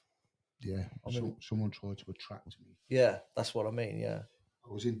 Dave? Yeah, someone tried to attract me. Yeah, that's what I mean. Yeah,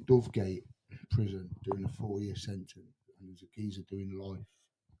 I was in Dovegate prison doing a 4-year sentence, and there's a geezer doing life.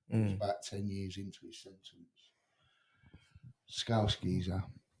 He was about 10 years into his sentence. Scouse geezer,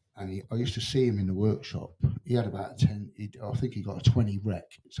 and I used to see him in the workshop. He had about 10. I think he got a 20 rec,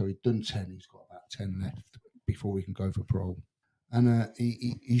 so he'd done 10. He's got about 10 left before we can go for parole. And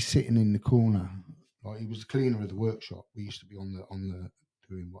he's sitting in the corner, like he was the cleaner of the workshop. We used to be on the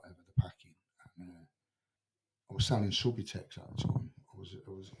doing whatever, the packing. And, I was selling Subutex at the time. I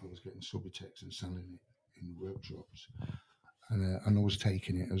was getting Subutex and selling it in the workshops, and I was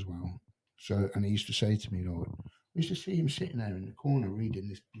taking it as well. So, and he used to say to me, like, I used to see him sitting there in the corner reading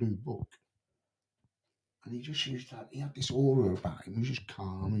this blue book, and he just used that. He had this aura about him. He was just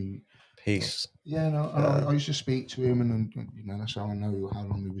calm. Peace. Yeah, I used to speak to him, and you know that's how I know how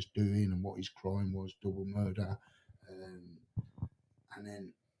long he was doing and what his crime was, double murder,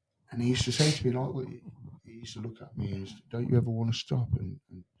 and he used to say to me like, he used to look at me and said, don't you ever want to stop? And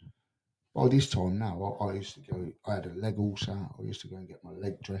by this time now, I used to go. I had a leg ulcer. I used to go and get my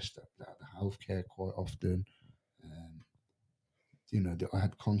leg dressed at the healthcare quite often. You know, I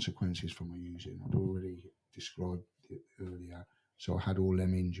had consequences from my using. I'd already described it earlier. So I had all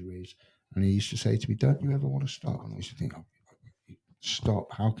them injuries. And he used to say to me, don't you ever want to stop? And I used to think, stop?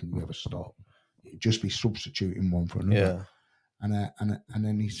 How can you ever stop? It'd just be substituting one for another. Yeah. And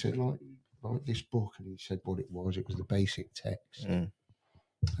then he said, like this book, and he said what it was. It was the basic text. And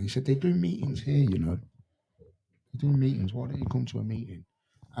he said, they do meetings here, you know. They do meetings. Why don't you come to a meeting?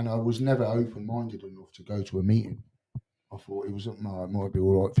 And I was never open-minded enough to go to a meeting. I thought it might be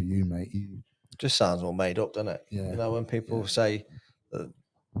all right for you, mate. Just sounds all made up, doesn't it? Yeah. You know, when people say,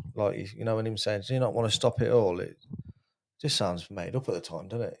 like, you know, when him saying, do you not want to stop it all? It just sounds made up at the time,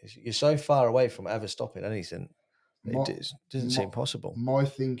 doesn't it? You're so far away from ever stopping anything. It doesn't seem possible. My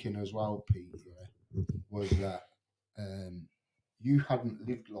thinking as well, Pete, was that you hadn't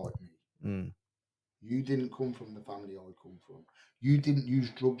lived like me. You didn't come from the family I come from. You didn't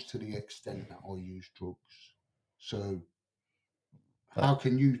use drugs to the extent that I use drugs. So how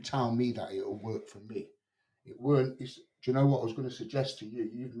can you tell me that it'll work for me? It weren't. Do you know what I was going to suggest to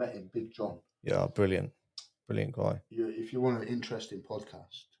you? You've met him, Big John. Yeah, brilliant guy. If you want an interesting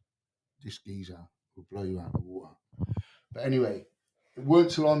podcast, this geezer will blow you out of the water. But anyway, it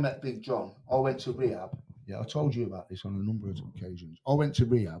weren't till I met Big John. I went to rehab. Yeah, I told you about this on a number of occasions. I went to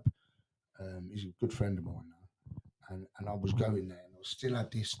rehab. He's a good friend of mine now. And I was going there, and I still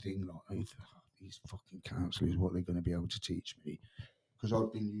had this thing like, these fucking counsellors, what they're going to be able to teach me. Because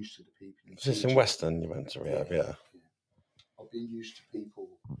I've been used to the people. Is this in Western you went to rehab? Yeah. I've been used to people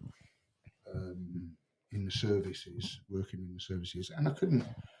in the services, working in the services, and I couldn't.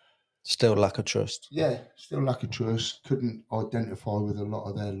 Still lack of trust. Yeah, still lack of trust. Couldn't identify with a lot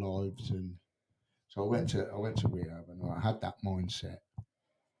of their lives, and so I went to rehab, and I had that mindset.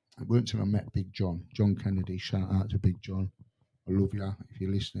 It weren't until I met Big John Kennedy. Shout out to Big John. I love you if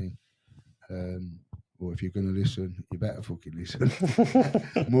you're listening. Or if you're going to listen, you better fucking listen.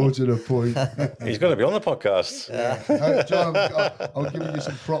 More to the point. He's going to be on the podcast. Yeah. John, I'll give you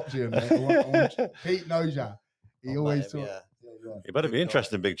some props here, mate. Pete knows that. He always talks. Yeah. You better be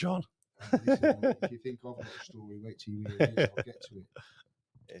interested in Big John. Listen, if you think I've got a story, wait till you hear it. I'll get to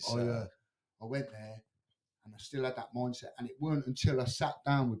it. I went there, and I still had that mindset. And it weren't until I sat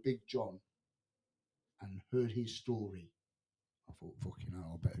down with Big John and heard his story, I thought, fucking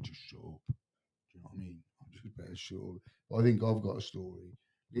hell, I better just shut up. Do you know what I mean? I just better shut up. But I think I've got a story.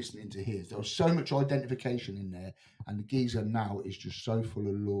 Listening to his, there was so much identification in there, and the geezer now is just so full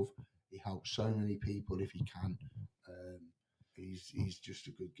of love. He helps so many people if he can. He's just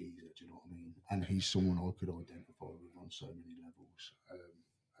a good geezer, do you know what I mean? And he's someone I could identify with on so many levels.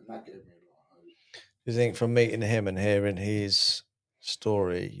 And that gave me a lot of hope. Do you think from meeting him and hearing his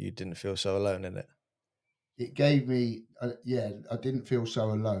story, you didn't feel so alone in it? It gave me, I didn't feel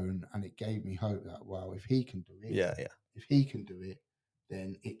so alone, and it gave me hope that, wow, if he can do it, if he can do it,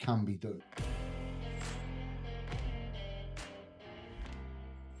 then it can be done.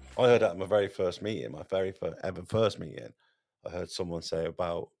 I heard at my very first meeting, my very first meeting, I heard someone say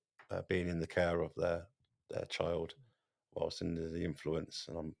about being in the care of their child whilst under the influence,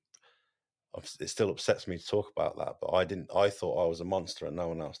 and it still upsets me to talk about that. But I thought I was a monster, and no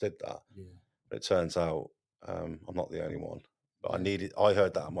one else did that. Yeah. But it turns out I'm not the only one. But I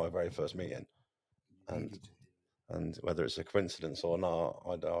heard that at my very first meeting, and whether it's a coincidence or not,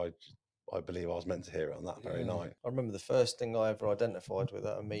 I believe I was meant to hear it on that very night. I remember the first thing I ever identified with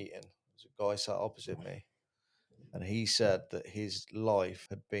at a meeting was a guy sat opposite me, and he said that his life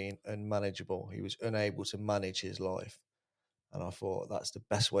had been unmanageable. He was unable to manage his life. And I thought that's the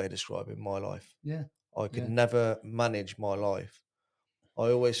best way of describing my life. Yeah. I could never manage my life.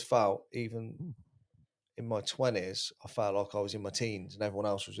 I always felt, even in my 20s, I felt like I was in my teens and everyone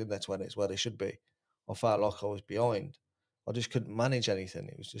else was in their 20s where they should be. I felt like I was behind. I just couldn't manage anything.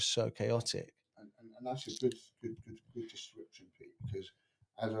 It was just so chaotic. And that's a good description, Pete, because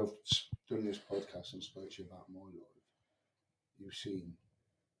as I've done this podcast and spoke to you about my life, you've seen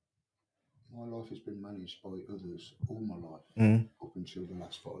my life has been managed by others all my life, up until the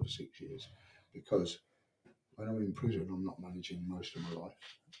last 5 or 6 years, because when I'm in prison, I'm not managing most of my life.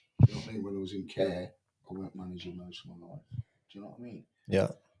 Do you know what I mean? When I was in care, I weren't managing most of my life. Do you know what I mean?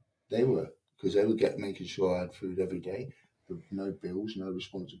 Yeah. They were, because they were making sure I had food every day, no bills, no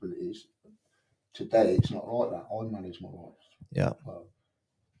responsibilities. Today, it's not like that. I manage my life. Yeah.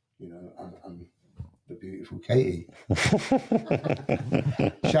 You know, and the beautiful Katie.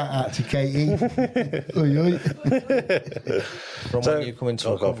 Shout out to Katie. From when you come into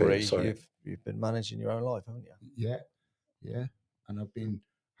recovery, you've been managing your own life, haven't you? Yeah. And I've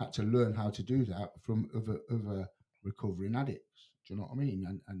had to learn how to do that from other recovering addicts. Do you know what I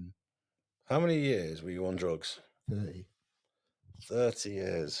mean? And how many years were you on drugs? 30. 30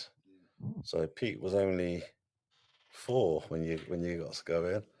 years. So Pete was only 4 when you got to go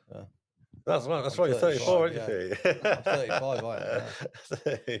in. Yeah. That's right. You're 34, aren't you, Pete? I'm 35, I am.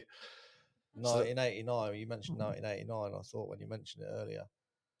 1989. You mentioned 1989. I thought when you mentioned it earlier,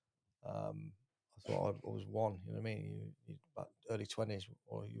 I thought I was 1. You know what I mean? You about early 20s,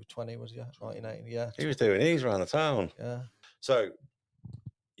 or you were 20, was you? 1980. Yeah. He was doing these around the town. Yeah. So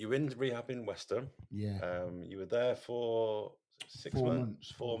you were in rehab in Weston. Yeah. You were there for 4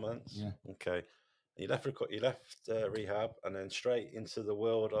 months. 4 months. Yeah. Okay. You left rehab and then straight into the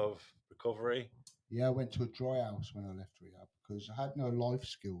world of recovery. Yeah, I went to a dry house when I left rehab because I had no life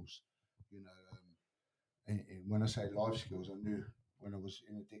skills. You know, and when I say life skills, I knew when I was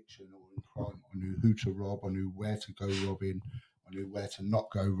in addiction or in crime, I knew who to rob, I knew where to go robbing, I knew where to not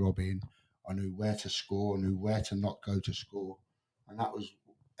go robbing, I knew where to score, I knew where to not go to score. And that was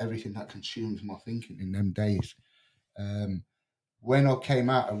everything that consumed my thinking in them days. When I came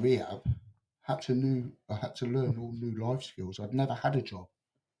out of rehab, I had to learn all new life skills. I'd never had a job.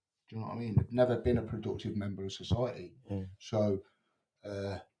 Do you know what I mean? I'd never been a productive member of society. So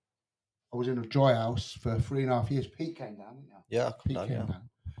I was in a dry house for 3.5 years. Pete came down, didn't you? Yeah, Pete came down.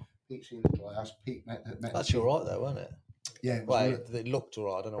 Pete's in the dry house. Pete met That's all right, though, wasn't it? Yeah. It looked all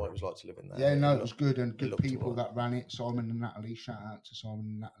right. I don't know what it was like to live in there. Yeah, no, it was good, and good people that ran it. Simon and Natalie. Shout out to Simon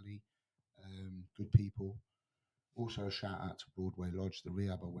and Natalie. Good people. Also, a shout out to Broadway Lodge, the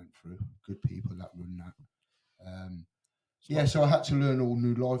rehab I went through. Good people that run that. So I had to learn all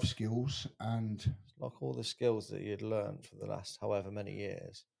new life skills, and it's like all the skills that you'd learned for the last however many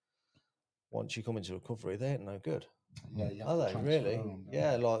years. Once you come into recovery, they ain't no good. Yeah, are they really?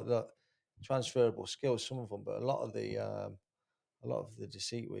 Yeah, like transferable skills, some of them, but a lot of the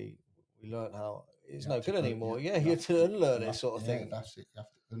deceit we learn how it's no good anymore. Yeah, you have to unlearn it, sort of thing. That's it. You have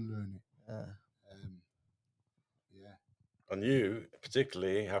to unlearn it. And you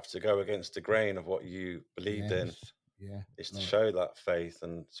particularly have to go against the grain of what you believed in. Yeah. It's to show that faith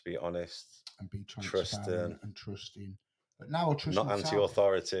and to be honest. And be transparent and trusting. But now I trust myself. Not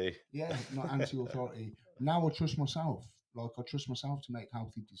anti-authority. Yeah, not anti-authority. Now I trust myself. Like I trust myself to make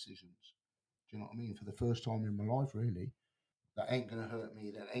healthy decisions. Do you know what I mean? For the first time in my life, really. That ain't going to hurt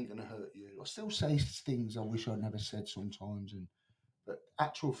me. That ain't going to hurt you. I still say things I wish I'd never said sometimes. But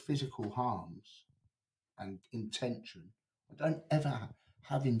actual physical harms and intention, I don't ever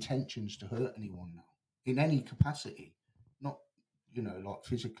have intentions to hurt anyone now in any capacity. Not like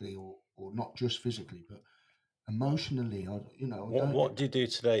physically or not just physically, but emotionally. What do you do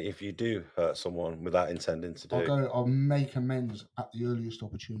today if you do hurt someone without intending to do? I'll make amends at the earliest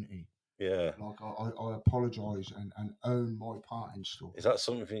opportunity. Yeah. Like I apologise and own my part in stuff. Is that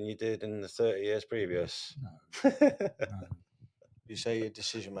something you did in the 30 years previous? No. No. You say your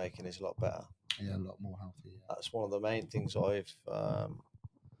decision making is a lot better. Yeah, a lot more healthy. Yeah. That's one of the main things I've. I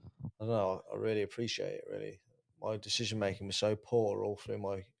don't know. I really appreciate it. Really, my decision making was so poor all through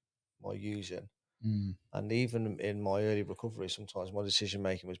my using, and even in my early recovery, sometimes my decision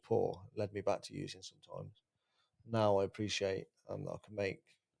making was poor. It led me back to using sometimes. Now I appreciate that I can make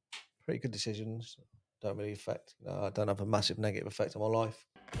pretty good decisions. Don't really affect. I don't have a massive negative effect on my life.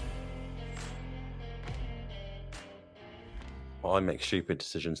 I make stupid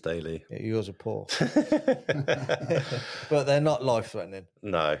decisions daily. Yeah, yours are poor, but they're not life threatening.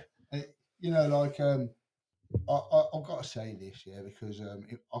 No. I've got to say this, because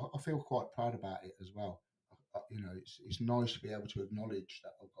I feel quite proud about it as well. It's nice to be able to acknowledge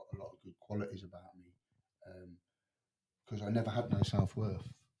that I've got a lot of good qualities about me, because I never had no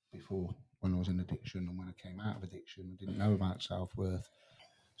self-worth before when I was in addiction, and when I came out of addiction, I didn't know about self-worth.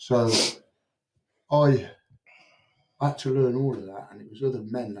 So I had to learn all of that, and it was other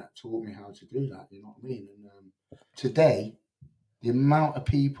men that taught me how to do that. You know what I mean? And today, the amount of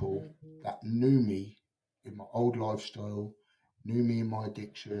people that knew me in my old lifestyle, knew me in my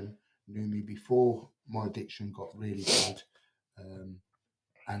addiction, knew me before my addiction got really bad,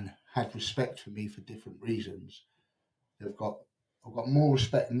 and had respect for me for different reasons. I've got more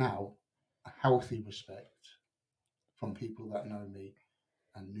respect now, a healthy respect from people that know me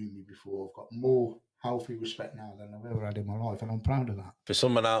and knew me before. I've got more healthy respect now than I've ever had in my life, and I'm proud of that. For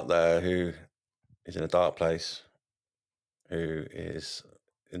someone out there who is in a dark place, who is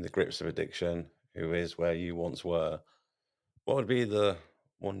in the grips of addiction, who is where you once were, what would be the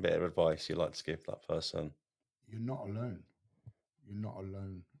one bit of advice you'd like to give that person? You're not alone. You're not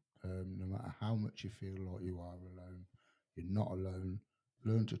alone. No matter how much you feel like you are alone, you're not alone.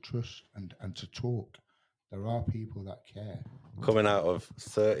 Learn to trust and to talk. There are people that care. Coming out of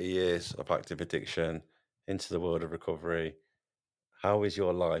 30 years of active addiction into the world of recovery, how is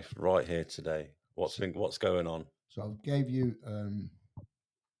your life right here today? What's going on? So I gave you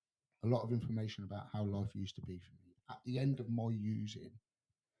a lot of information about how life used to be for me. At the end of my using,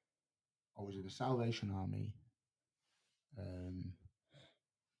 I was in the Salvation Army.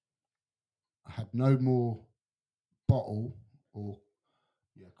 I had no more bottle, or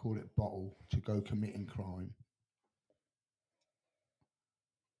call it bottle, to go committing crime.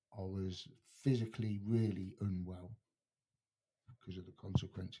 I was physically really unwell because of the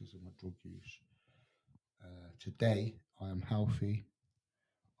consequences of my drug use. Today, I am healthy.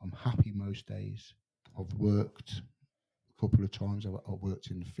 I'm happy most days. I've worked a couple of times. I've worked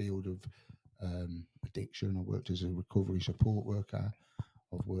in the field of addiction. I worked as a recovery support worker.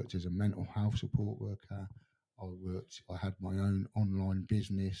 I've worked as a mental health support worker. I had my own online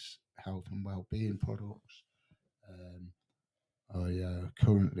business, health and wellbeing products. I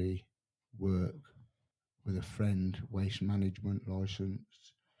currently work with a friend, waste management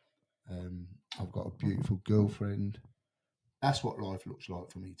license. I've got a beautiful girlfriend. That's what life looks like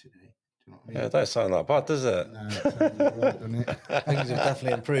for me today. Do you know what I mean? Yeah, it don't sound that bad, does it? No, it sounds right, doesn't it? Things have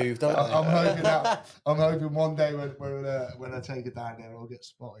definitely improved, haven't they? I'm hoping one day when I take it down there, I'll get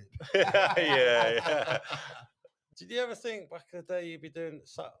spotted. yeah. Did you ever think back in the day you'd be doing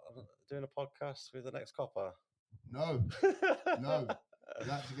a podcast with the next copper? No. You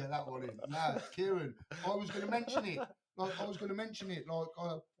have to get that one in. No, Kieran, I was going to mention it.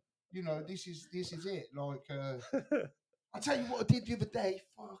 This is it. I tell you what I did the other day.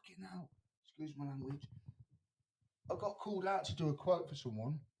 Fucking hell. Excuse my language. I got called out to do a quote for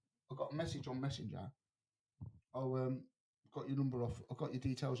someone. I got a message on Messenger. Got your number off. I got your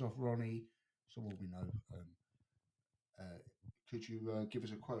details off Ronnie. Someone we know. Could you give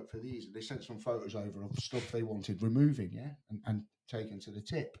us a quote for these? And they sent some photos over of stuff they wanted removing, and taken to the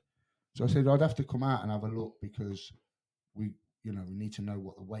tip. So I said I'd have to come out and have a look because we need to know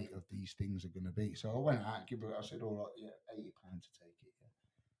what the weight of these things are going to be. So I went out and I said, all right, £80 to take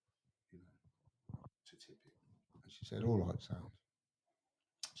it, to tip it. And she said, all right, sound.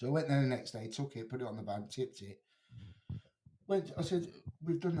 So I went there the next day, took it, put it on the van, tipped it. I said,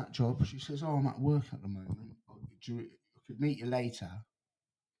 we've done that job. She says, I'm at work at the moment. I could meet you later,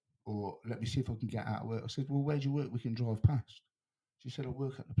 or let me see if I can get out of work. I said, well, where do you work? We can drive past. She said, I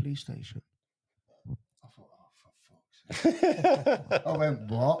work at the police station. I thought, oh, for fuck's sake. I went,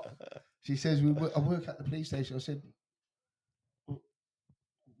 what? She says, I work at the police station. I said,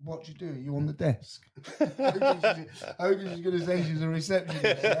 well, what do you do? Are you on the desk? hoping she's going to say she's a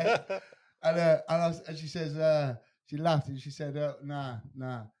receptionist. Yeah? And she says, she laughed and she said, nah.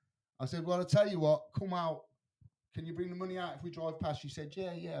 I said, well, I'll tell you what, come out. Can you bring the money out if we drive past? She said,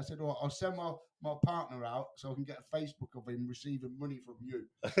 yeah. I said, well, I'll send my partner out so I can get a Facebook of him receiving money from you.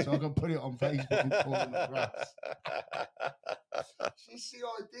 So I can put it on Facebook and call him across. She's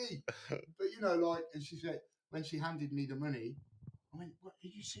CID. But, and she said, when she handed me the money, I went, what, are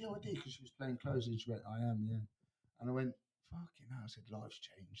you CID? Because she was playing close and she went, I am, yeah. And I went, fucking hell. I said, life's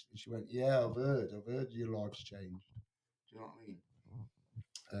changed. And she went, yeah, I've heard your life's changed. Do you know what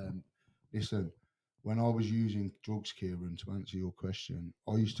I mean? Listen, when I was using drugs, Kieran, to answer your question,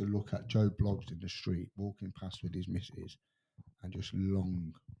 I used to look at Joe Bloggs in the street, walking past with his missus, and just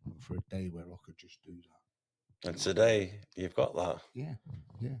long for a day where I could just do that. And today, you've got that. Yeah.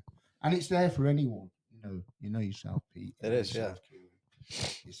 And it's there for anyone. You know yourself, Pete. It is, yeah. Kieran.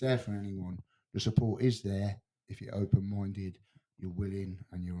 It's there for anyone. The support is there if you're open-minded, you're willing,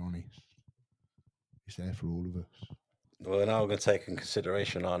 and you're honest. It's there for all of us. Well, now we're going to take in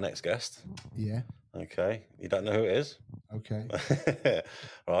consideration our next guest. Yeah. Okay. You don't know who it is? Okay.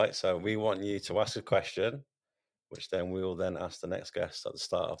 Right. So we want you to ask a question, which then we will then ask the next guest at the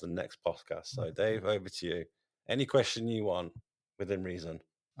start of the next podcast. So, Dave, over to you. Any question you want within reason.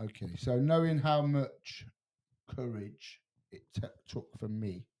 Okay. So knowing how much courage it took for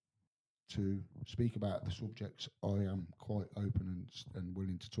me to speak about the subjects I am quite open and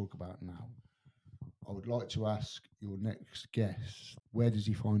willing to talk about now, I would like to ask your next guest, where does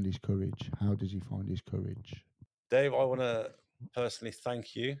he find his courage? How does he find his courage? Dave, I want to personally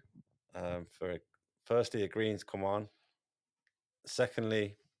thank you for firstly agreeing to come on.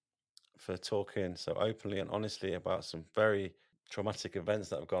 Secondly, for talking so openly and honestly about some very traumatic events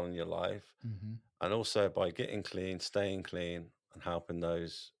that have gone in your life. Mm-hmm. And also by getting clean, staying clean, and helping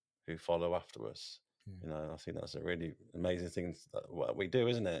those who follow after us. Yeah. I think that's a really amazing thing that what we do,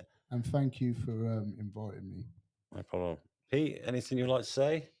 isn't it? And thank you for inviting me. No problem. Pete, anything you'd like to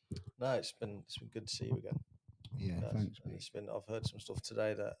say? No, it's been good to see you again. Yeah, thanks, Pete. I've heard some stuff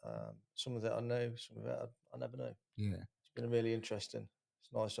today that some of it I know, some of it I never know. Yeah, it's been really interesting.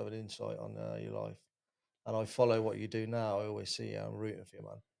 It's nice to have an insight on your life, and I follow what you do now. I always see you. I'm rooting for you,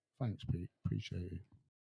 man. Thanks, Pete. Appreciate it.